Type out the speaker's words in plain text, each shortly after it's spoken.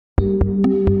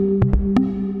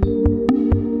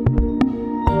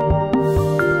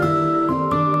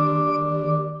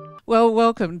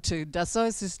welcome to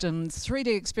Dassault Systèmes 3D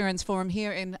Experience Forum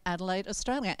here in Adelaide,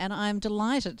 Australia. And I'm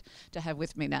delighted to have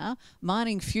with me now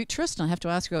mining futurist, and I have to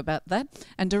ask you about that,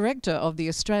 and director of the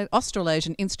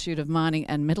Australasian Institute of Mining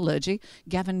and Metallurgy,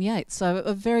 Gavin Yeates. So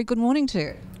a very good morning to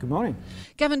you. Good morning.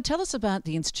 Gavin, tell us about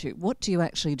the Institute. What do you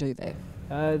actually do there?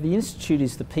 The Institute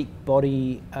is the peak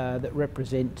body that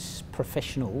represents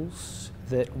professionals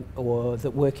that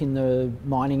work in the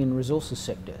mining and resources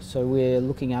sector. So we're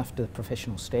looking after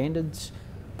professional standards,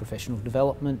 professional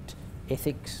development,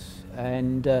 ethics,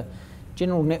 and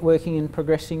general networking and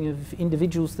progressing of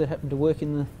individuals that happen to work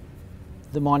in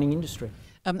the mining industry.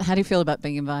 How do you feel about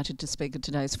being invited to speak at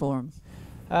today's forum?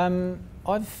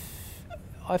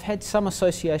 I've had some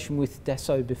association with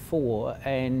Dassault before,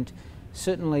 and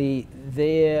certainly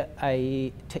they're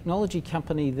a technology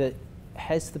company that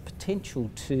has the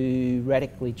potential to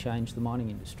radically change the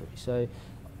mining industry. So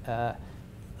a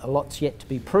lot's yet to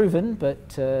be proven,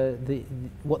 but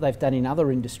what they've done in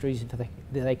other industries, if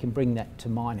they can bring that to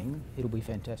mining, it'll be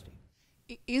fantastic.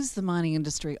 Is the mining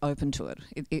industry open to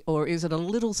it, or is it a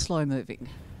little slow moving?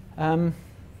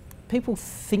 People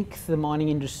think the mining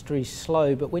industry is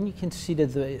slow, but when you consider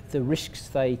the risks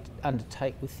they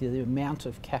undertake with the amount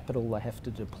of capital they have to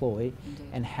deploy, indeed,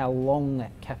 and how long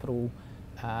that capital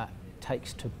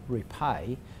takes to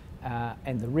repay,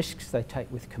 and the risks they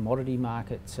take with commodity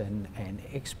markets and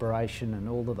exploration and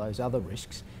all of those other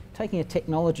risks, taking a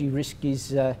technology risk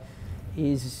is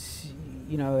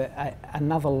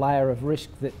another layer of risk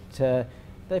that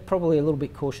they're probably a little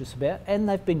bit cautious about, and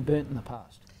they've been burnt in the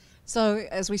past. So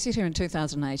as we sit here in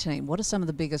 2018, what are some of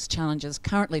the biggest challenges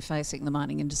currently facing the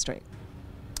mining industry?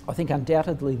 I think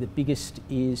undoubtedly the biggest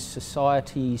is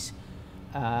society's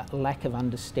lack of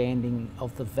understanding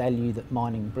of the value that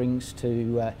mining brings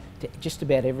to just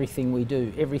about everything we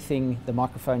do. Everything, the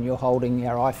microphone you're holding,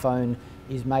 our iPhone,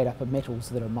 is made up of metals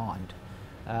that are mined.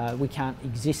 We can't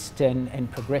exist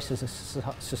and progress as a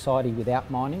society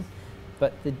without mining,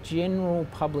 but the general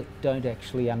public don't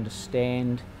actually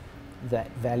understand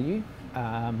that value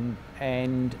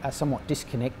and are somewhat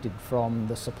disconnected from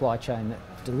the supply chain that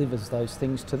delivers those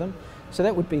things to them. So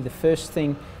that would be the first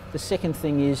thing. The second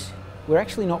thing is we're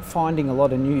actually not finding a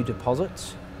lot of new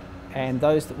deposits, and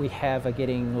those that we have are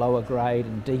getting lower grade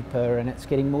and deeper, and it's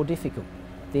getting more difficult,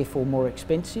 therefore more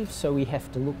expensive, so we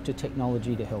have to look to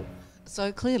technology to help.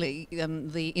 So clearly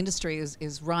the industry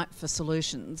is ripe for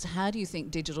solutions. How do you think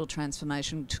digital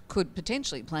transformation could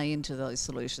potentially play into those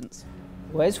solutions?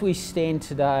 Well, as we stand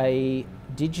today,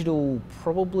 digital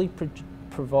probably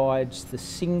provides the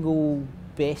single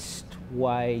best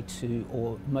way to,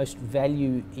 or most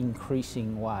value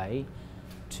increasing way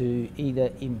to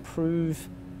either improve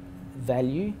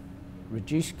value,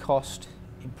 reduce cost,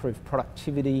 improve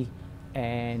productivity,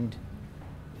 and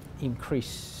increase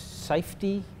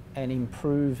safety, and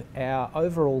improve our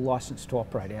overall licence to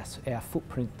operate, our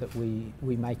footprint that we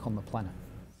make on the planet.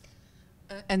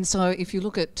 And so if you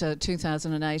look at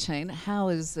 2018, how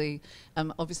is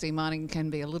obviously mining can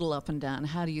be a little up and down,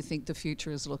 how do you think the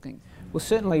future is looking? Well,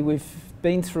 certainly we've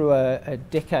been through a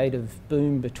decade of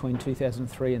boom between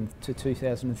 2003 and to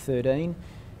 2013.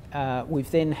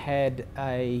 We've then had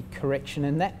a correction,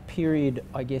 and that period,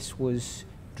 I guess, was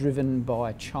driven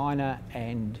by China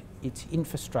and its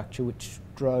infrastructure, which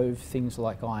drove things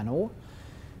like iron ore.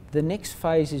 The next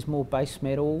phase is more base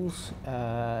metals,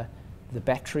 the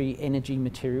battery energy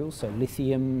materials, so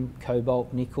lithium,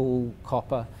 cobalt, nickel,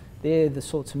 copper. They're the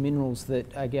sorts of minerals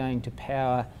that are going to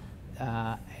power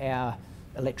our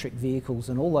electric vehicles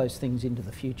and all those things into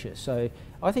the future. So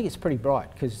I think it's pretty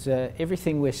bright, because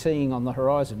everything we're seeing on the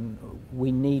horizon,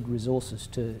 we need resources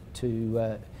to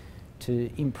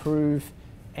improve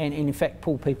and in fact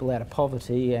pull people out of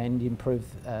poverty and improve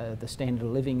the standard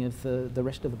of living of the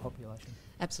rest of the population.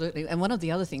 Absolutely, and one of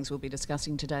the other things we'll be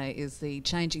discussing today is the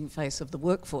changing face of the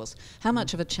workforce. How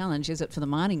much of a challenge is it for the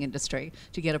mining industry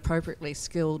to get appropriately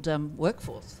skilled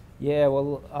workforce? Yeah,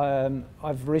 well,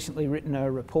 I've recently written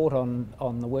a report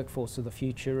on the workforce of the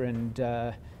future, and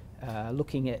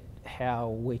looking at how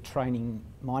we're training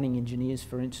mining engineers,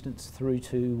 for instance, through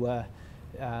to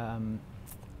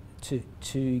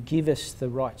give us the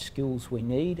right skills we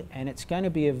need, and it's going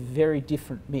to be a very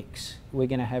different mix. We're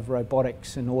going to have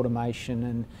robotics and automation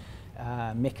and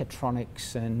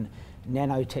mechatronics and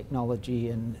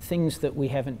nanotechnology and things that we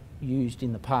haven't used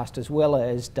in the past, as well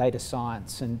as data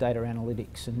science and data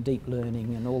analytics and deep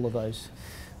learning and all of those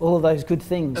good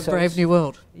things. A brave new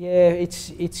world. Yeah,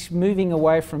 it's moving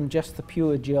away from just the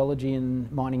pure geology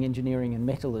and mining engineering and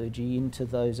metallurgy into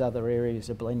those other areas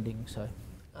of blending. So.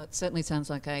 It certainly sounds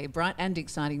like a bright and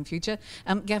exciting future.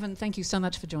 Gavin, thank you so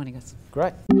much for joining us.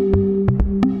 Great.